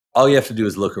All you have to do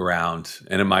is look around,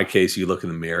 and in my case, you look in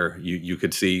the mirror, you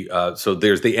could see, so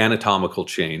there's the anatomical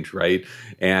change, right?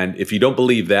 And if you don't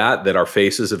believe that our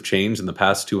faces have changed in the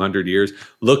past 200 years,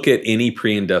 look at any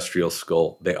pre-industrial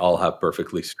skull. They all have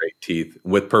perfectly straight teeth.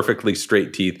 With perfectly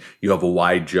straight teeth, you have a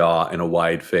wide jaw and a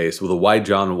wide face. With a wide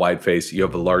jaw and a wide face, you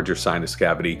have a larger sinus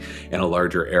cavity and a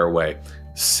larger airway.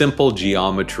 Simple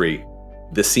geometry.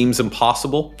 This seems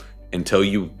impossible until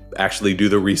you actually do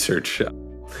the research.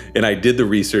 And I did the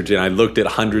research and I looked at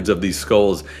hundreds of these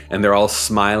skulls and they're all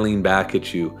smiling back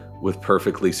at you with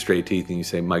perfectly straight teeth. And you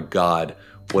say, my God,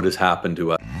 what has happened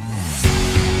to us?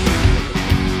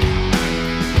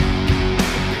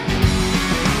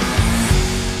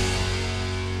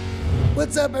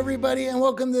 What's up, everybody, and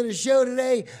welcome to the show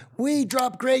today. We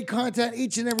drop great content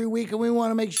each and every week, and we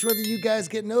want to make sure that you guys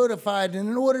get notified. And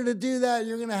in order to do that,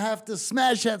 you're going to have to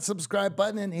smash that subscribe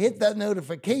button and hit that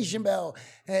notification bell.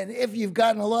 And if you've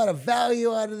gotten a lot of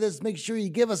value out of this, make sure you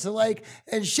give us a like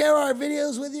and share our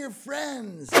videos with your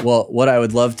friends. Well, what I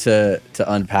would love to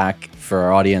unpack for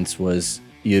our audience was,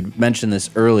 you'd mentioned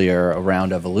this earlier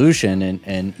around evolution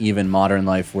and even modern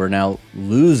life. We're now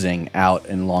losing out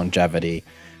in longevity.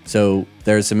 So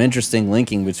there's some interesting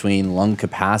linking between lung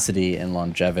capacity and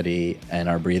longevity and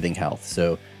our breathing health.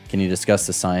 So can you discuss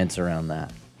the science around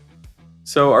that?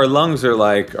 So our lungs are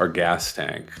like our gas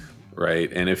tank,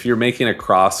 right? And if you're making a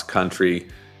cross-country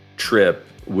trip,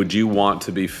 would you want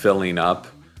to be filling up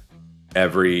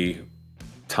every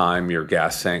time your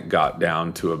gas tank got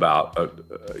down to about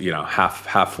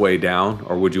halfway down?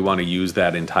 Or would you want to use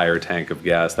that entire tank of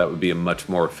gas? That would be a much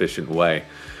more efficient way.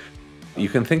 You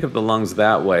can think of the lungs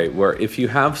that way, where if you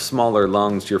have smaller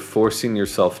lungs, you're forcing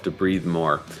yourself to breathe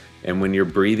more. And when you're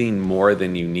breathing more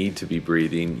than you need to be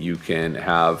breathing, you can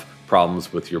have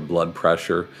problems with your blood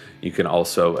pressure. You can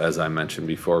also, as I mentioned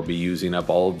before, be using up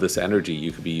all of this energy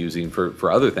you could be using for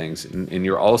other things. And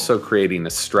you're also creating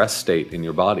a stress state in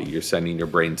your body. You're sending your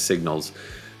brain signals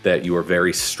that you are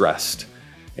very stressed.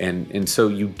 And so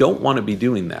you don't want to be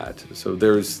doing that. So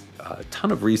there's a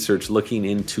ton of research looking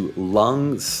into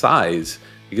lung size,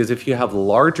 because if you have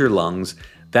larger lungs,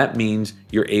 that means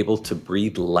you're able to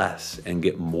breathe less and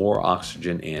get more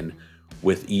oxygen in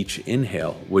with each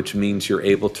inhale, which means you're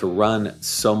able to run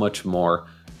so much more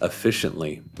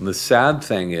efficiently. And the sad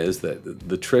thing is that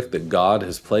the trick that God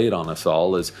has played on us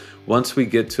all is once we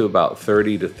get to about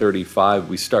 30 to 35,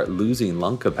 we start losing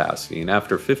lung capacity. And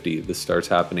after 50, this starts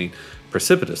happening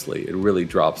precipitously. It really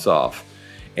drops off.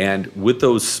 And with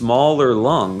those smaller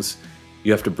lungs,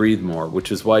 you have to breathe more,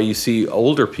 which is why you see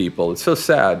older people, it's so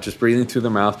sad, just breathing through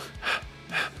their mouth.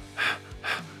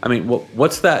 I mean,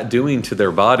 what's that doing to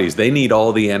their bodies? They need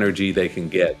all the energy they can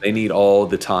get. They need all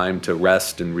the time to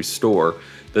rest and restore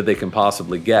that they can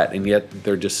possibly get, and yet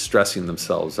they're just stressing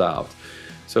themselves out.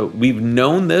 So we've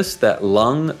known this, that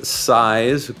lung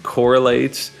size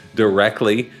correlates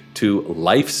directly to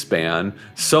lifespan,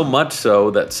 so much so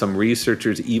that some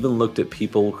researchers even looked at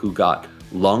people who got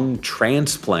lung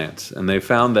transplants, and they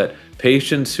found that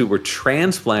patients who were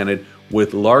transplanted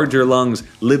with larger lungs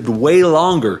lived way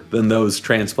longer than those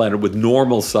transplanted with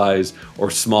normal size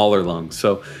or smaller lungs.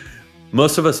 So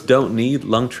most of us don't need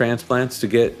lung transplants to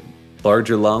get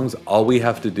larger lungs. All we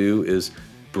have to do is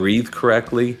breathe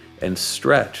correctly and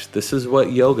stretch. This is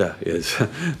what yoga is.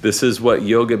 This is what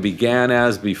yoga began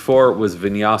as. Before it was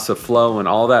vinyasa flow and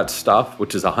all that stuff,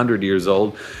 which is 100 years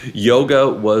old. Yoga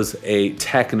was a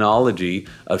technology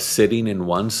of sitting in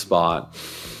one spot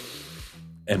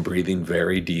and breathing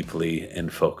very deeply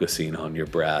and focusing on your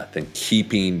breath and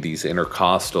keeping these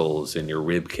intercostals in your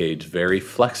rib cage very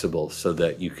flexible so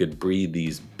that you could breathe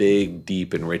these big,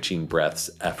 deep, enriching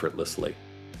breaths effortlessly.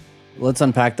 Let's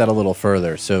unpack that a little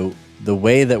further. So the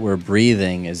way that we're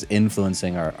breathing is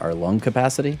influencing our lung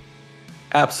capacity?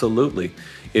 Absolutely.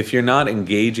 If you're not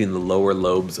engaging the lower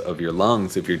lobes of your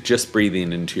lungs, if you're just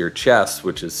breathing into your chest,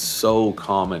 which is so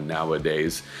common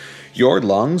nowadays, your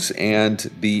lungs and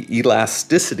the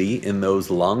elasticity in those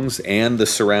lungs and the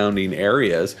surrounding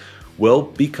areas will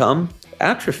become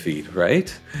atrophied,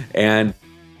 right? And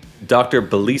Dr.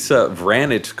 Belisa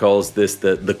Vranich calls this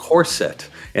the corset.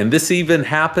 And this even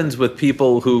happens with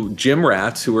people who, gym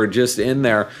rats, who are just in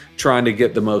there trying to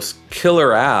get the most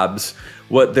killer abs.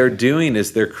 What they're doing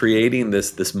is they're creating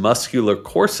this muscular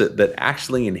corset that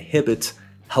actually inhibits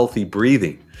healthy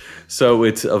breathing. So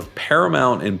it's of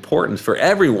paramount importance for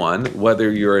everyone,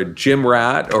 whether you're a gym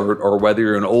rat or whether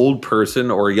you're an old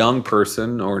person or a young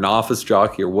person or an office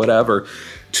jockey or whatever,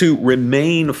 to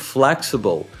remain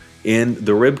flexible in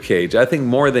the rib cage. I think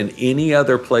more than any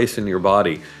other place in your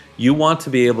body, you want to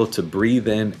be able to breathe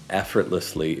in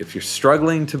effortlessly. If you're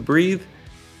struggling to breathe,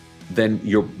 then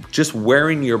you're just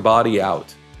wearing your body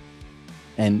out.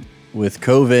 And with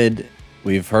COVID,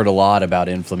 we've heard a lot about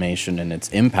inflammation and its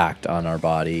impact on our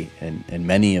body. And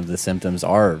many of the symptoms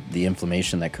are the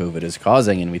inflammation that COVID is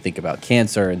causing. And we think about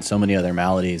cancer and so many other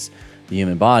maladies in the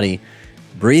human body.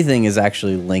 Breathing is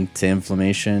actually linked to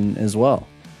inflammation as well.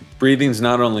 Breathing's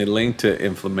not only linked to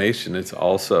inflammation, it's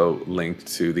also linked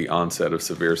to the onset of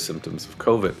severe symptoms of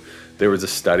COVID. There was a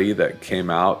study that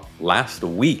came out last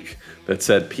week that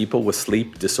said people with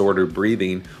sleep disordered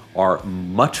breathing are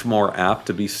much more apt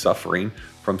to be suffering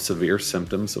from severe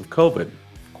symptoms of COVID.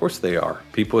 Of course they are.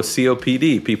 People with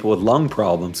COPD, people with lung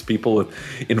problems, people with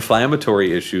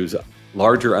inflammatory issues,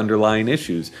 larger underlying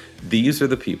issues. These are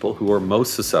the people who are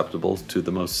most susceptible to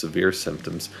the most severe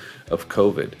symptoms of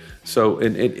COVID. So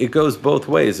it goes both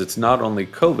ways. It's not only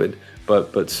COVID,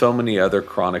 but so many other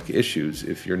chronic issues.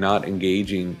 If you're not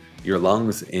engaging your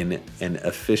lungs in an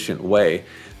efficient way,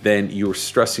 then you're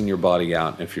stressing your body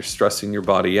out. If you're stressing your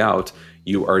body out,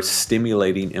 you are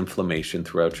stimulating inflammation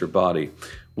throughout your body.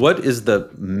 What is the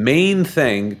main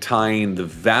thing tying the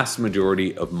vast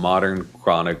majority of modern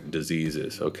chronic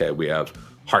diseases? Okay, we have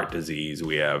heart disease,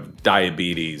 we have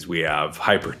diabetes, we have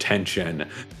hypertension.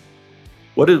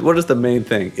 What is the main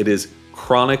thing? It is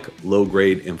chronic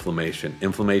low-grade inflammation,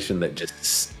 inflammation that just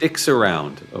sticks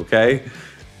around, okay?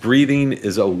 Breathing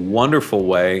is a wonderful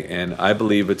way, and I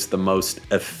believe it's the most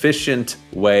efficient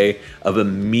way of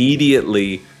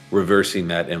immediately reversing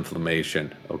that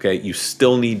inflammation, okay? You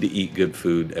still need to eat good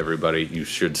food, everybody. You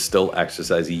should still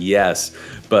exercise, yes,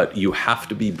 but you have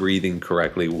to be breathing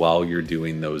correctly while you're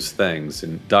doing those things.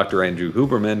 And Dr. Andrew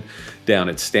Huberman down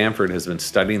at Stanford has been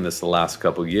studying this the last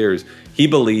couple of years. He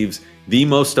believes the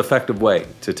most effective way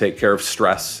to take care of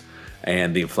stress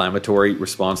and the inflammatory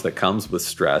response that comes with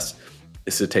stress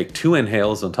is to take 2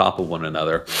 inhales on top of one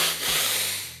another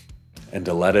and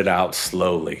to let it out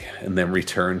slowly, and then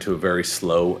return to a very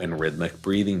slow and rhythmic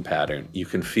breathing pattern. You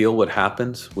can feel what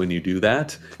happens when you do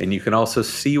that, and you can also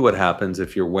see what happens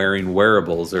if you're wearing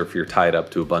wearables or if you're tied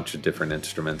up to a bunch of different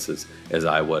instruments as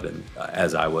I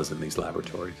was in these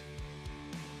laboratories.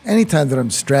 Anytime that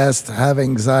I'm stressed, have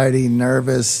anxiety,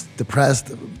 nervous,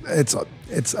 depressed,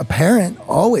 it's apparent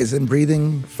always in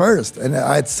breathing first. And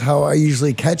it's how I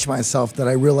usually catch myself that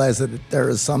I realize that there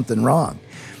is something wrong.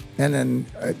 And then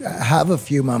have a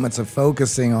few moments of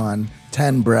focusing on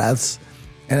 10 breaths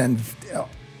and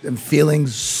then feeling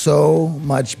so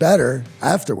much better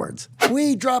afterwards.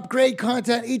 We drop great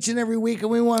content each and every week,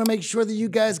 and we want to make sure that you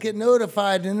guys get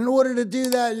notified. And in order to do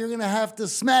that, you're going to have to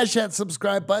smash that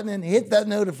subscribe button and hit that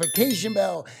notification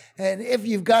bell. And if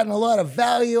you've gotten a lot of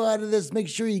value out of this, make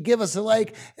sure you give us a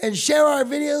like and share our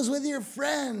videos with your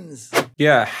friends.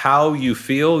 Yeah, how you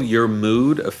feel, your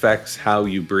mood affects how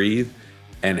you breathe,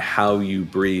 and how you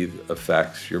breathe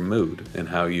affects your mood and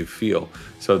how you feel.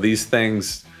 So these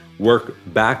things work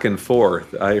back and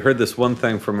forth. I heard this one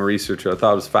thing from a researcher I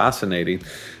thought was fascinating.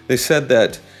 They said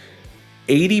that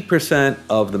 80%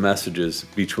 of the messages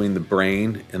between the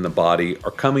brain and the body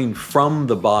are coming from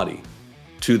the body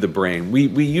to the brain.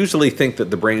 We usually think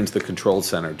that the brain's the control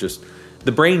center. Just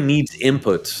the brain needs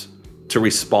inputs to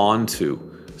respond to.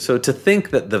 So to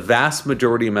think that the vast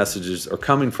majority of messages are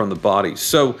coming from the body.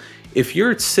 So if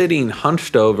you're sitting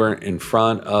hunched over in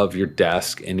front of your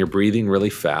desk and you're breathing really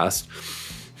fast,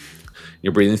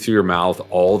 you're breathing through your mouth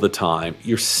all the time,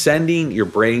 you're sending your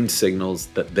brain signals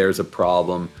that there's a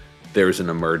problem, there's an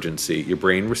emergency. Your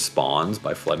brain responds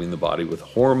by flooding the body with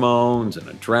hormones and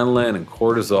adrenaline and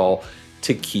cortisol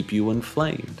to keep you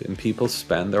inflamed. And people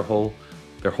spend their whole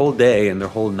day and their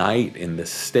whole night in this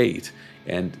state.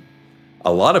 And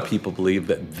a lot of people believe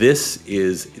that this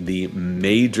is the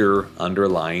major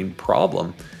underlying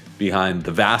problem behind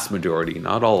the vast majority,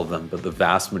 not all of them, but the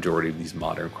vast majority of these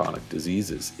modern chronic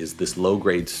diseases is this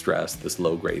low-grade stress, this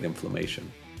low-grade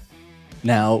inflammation.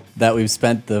 Now that we've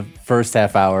spent the first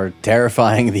half hour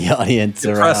terrifying the audience,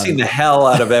 depressing the hell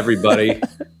out of everybody.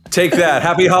 Take that.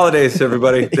 Happy holidays,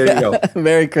 everybody. There you go.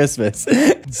 Merry Christmas.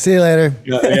 See you later.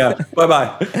 Yeah.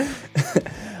 Bye-bye.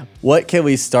 What can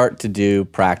we start to do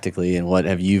practically, and what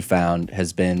have you found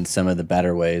has been some of the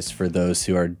better ways for those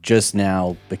who are just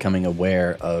now becoming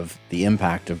aware of the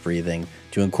impact of breathing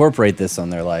to incorporate this on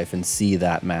their life and see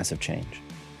that massive change?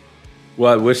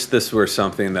 Well, I wish this were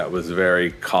something that was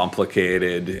very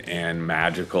complicated and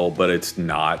magical, but it's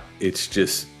not. It's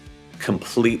just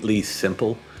completely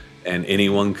simple, and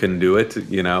anyone can do it.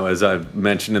 You know, as I've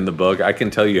mentioned in the book, I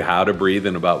can tell you how to breathe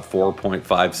in about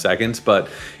 4.5 seconds, but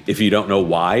if you don't know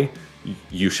why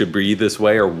you should breathe this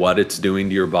way or what it's doing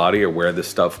to your body or where this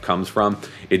stuff comes from,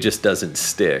 it just doesn't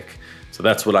stick. So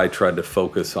that's what I tried to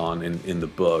focus on in the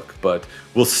book. But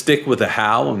we'll stick with the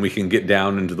how, and we can get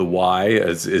down into the why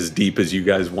as deep as you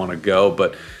guys want to go.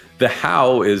 But the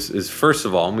how is first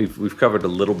of all, and we've covered a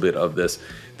little bit of this,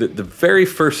 the very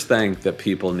first thing that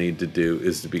people need to do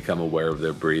is to become aware of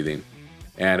their breathing.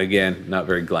 And again, not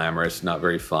very glamorous, not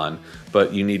very fun,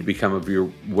 but you need to become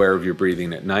aware of your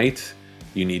breathing at night.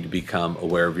 You need to become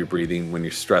aware of your breathing when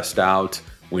you're stressed out,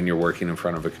 when you're working in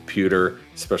front of a computer,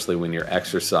 especially when you're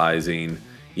exercising,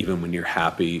 even when you're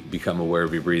happy. Become aware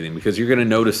of your breathing, because you're going to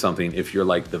notice something. If you're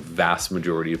like the vast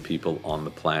majority of people on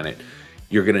the planet,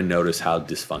 you're going to notice how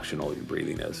dysfunctional your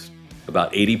breathing is.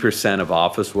 About 80% of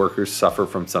office workers suffer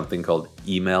from something called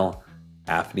email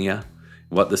apnea.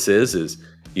 What this is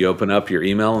you open up your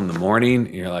email in the morning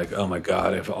and you're like, oh my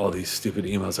God, I have all these stupid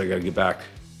emails I got to get back.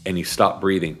 And you stop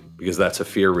breathing, because that's a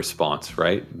fear response,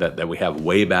 right? That we have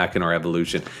way back in our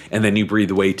evolution. And then you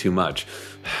breathe way too much.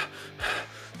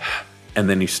 And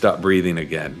then you stop breathing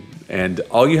again. And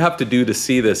all you have to do to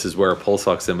see this is wear a pulse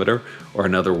oximeter or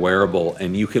another wearable,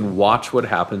 and you can watch what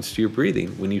happens to your breathing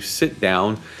when you sit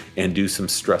down and do some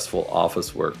stressful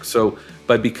office work. So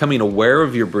by becoming aware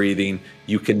of your breathing,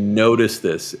 you can notice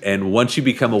this. And once you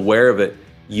become aware of it,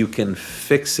 you can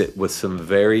fix it with some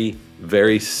very,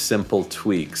 very simple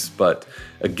tweaks. But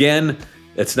again,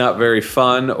 it's not very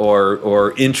fun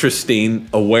or interesting.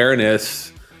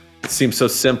 Awareness, it seems so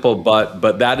simple,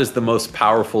 but that is the most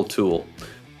powerful tool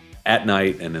at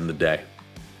night and in the day.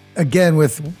 Again,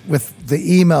 with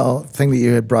the email thing that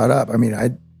you had brought up, I mean,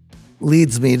 it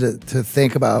leads me to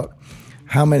think about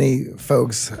how many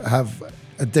folks have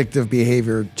addictive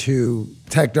behavior to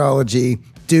technology,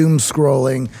 doom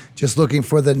scrolling, just looking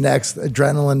for the next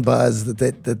adrenaline buzz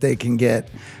that they can get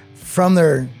from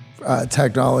their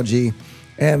technology.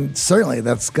 And certainly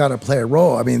that's got to play a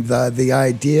role. I mean, the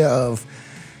idea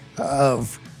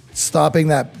of stopping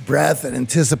that breath and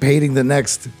anticipating the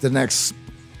next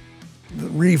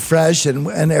refresh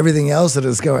and everything else that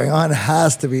is going on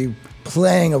has to be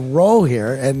playing a role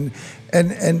here,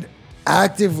 and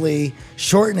actively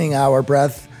shortening our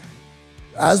breath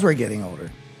as we're getting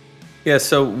older. Yeah,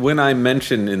 so when I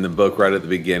mentioned in the book right at the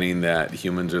beginning that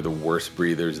humans are the worst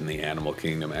breathers in the animal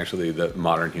kingdom, actually the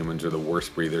modern humans are the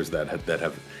worst breathers that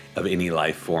have of any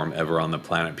life form ever on the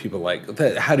planet. People are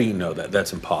like, how do you know that?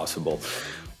 That's impossible.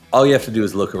 All you have to do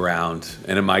is look around.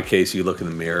 And in my case, you look in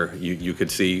the mirror, you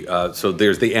could see, so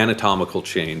there's the anatomical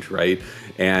change, right?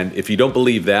 And if you don't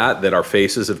believe that our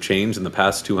faces have changed in the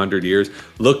past 200 years,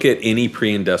 look at any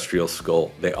pre-industrial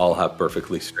skull. They all have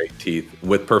perfectly straight teeth.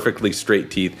 With perfectly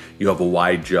straight teeth, you have a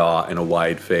wide jaw and a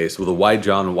wide face. With a wide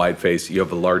jaw and a wide face, you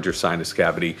have a larger sinus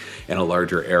cavity and a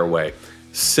larger airway.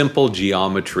 Simple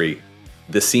geometry.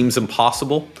 This seems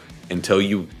impossible until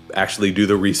you actually do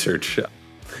the research.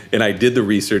 And I did the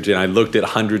research and I looked at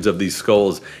hundreds of these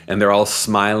skulls, and they're all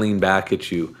smiling back at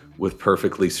you with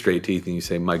perfectly straight teeth. And you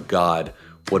say, my God,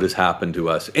 what has happened to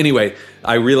us? Anyway,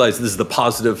 I realize this is the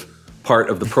positive part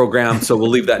of the program, so we'll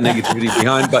leave that negativity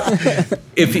behind. But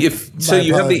if so,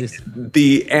 you have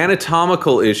the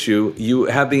anatomical issue, you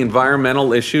have the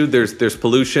environmental issue. There's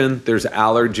pollution, there's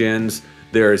allergens,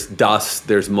 there's dust,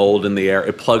 there's mold in the air.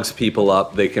 It plugs people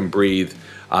up. They can breathe.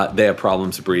 They have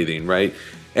problems breathing, right?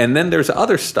 And then there's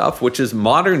other stuff, which is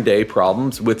modern day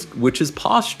problems, which is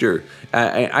posture.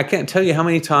 I can't tell you how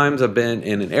many times I've been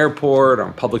in an airport or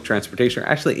on public transportation, or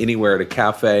actually anywhere at a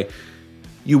cafe.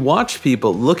 You watch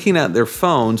people looking at their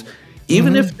phones,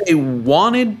 even if they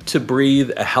wanted to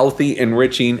breathe a healthy,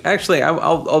 enriching, actually,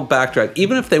 I'll backtrack.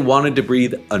 Even if they wanted to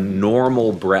breathe a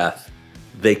normal breath,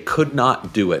 they could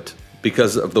not do it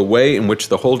because of the way in which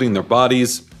they're holding their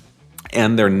bodies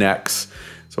and their necks.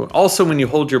 So also when you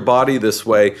hold your body this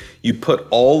way, you put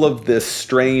all of this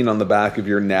strain on the back of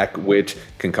your neck, which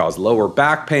can cause lower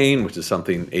back pain, which is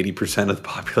something 80% of the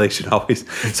population always.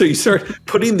 So you start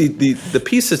putting the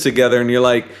pieces together and you're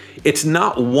like, it's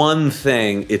not one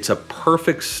thing, it's a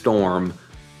perfect storm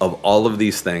of all of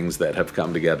these things that have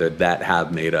come together that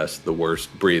have made us the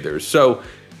worst breathers. So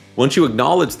once you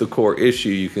acknowledge the core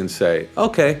issue, you can say,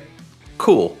 okay,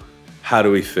 cool. How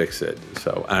do we fix it?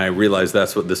 So, and I realize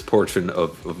that's what this portion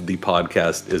of the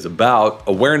podcast is about.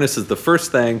 Awareness is the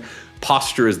first thing.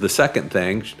 Posture is the second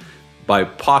thing. By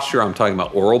posture, I'm talking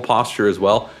about oral posture as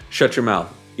well. Shut your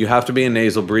mouth. You have to be a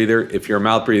nasal breather. If you're a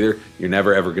mouth breather, you're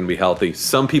never, ever going to be healthy.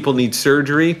 Some people need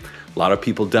surgery. A lot of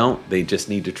people don't. They just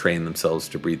need to train themselves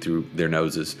to breathe through their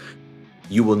noses.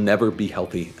 You will never be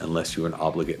healthy unless you're an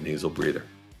obligate nasal breather.